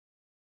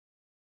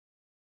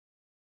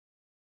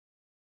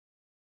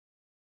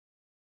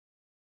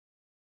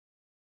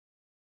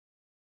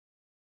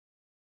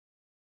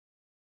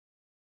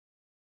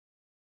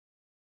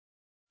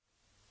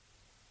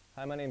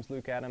Hi, my name is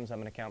Luke Adams.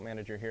 I'm an account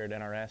manager here at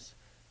NRS.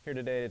 Here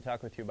today to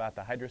talk with you about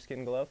the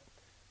HydroSkin glove.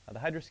 The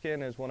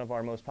HydroSkin is one of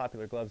our most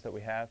popular gloves that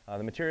we have.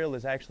 The material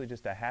is actually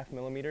just a 1/2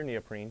 millimeter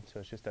neoprene, so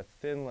it's just a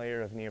thin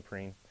layer of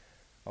neoprene.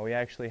 We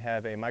actually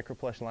have a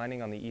microplush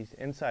lining on the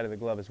inside of the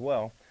glove as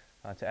well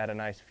to add a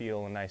nice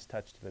feel and nice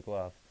touch to the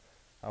glove.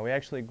 We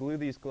actually glue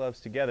these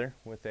gloves together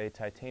with a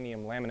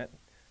titanium laminate.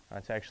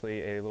 It's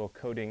actually a little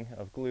coating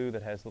of glue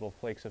that has little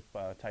flakes of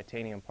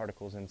titanium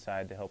particles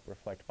inside to help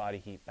reflect body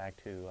heat back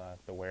to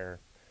the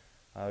wearer.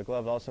 The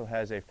glove also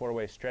has a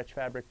 4-way stretch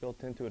fabric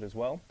built into it as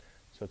well,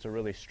 so it's a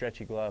really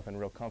stretchy glove and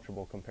real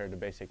comfortable compared to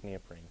basic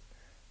neoprene.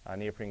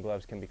 Neoprene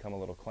gloves can become a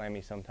little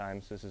clammy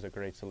sometimes. This is a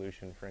great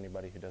solution for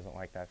anybody who doesn't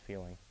like that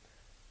feeling.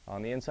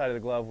 On the inside of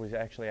the glove, we've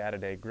actually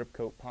added a grip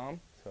coat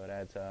palm, so it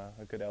adds a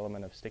good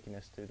element of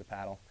stickiness to the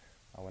paddle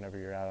whenever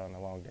you're out on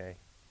a long day.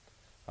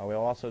 We've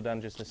also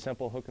done just a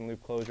simple hook and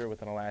loop closure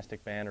with an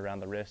elastic band around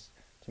the wrist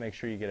to make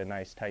sure you get a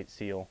nice tight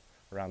seal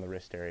around the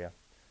wrist area.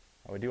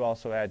 We do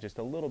also add just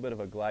a little bit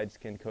of a glide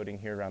skin coating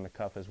here around the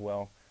cuff as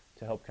well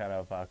to help kind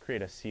of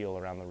create a seal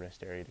around the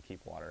wrist area to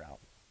keep water out.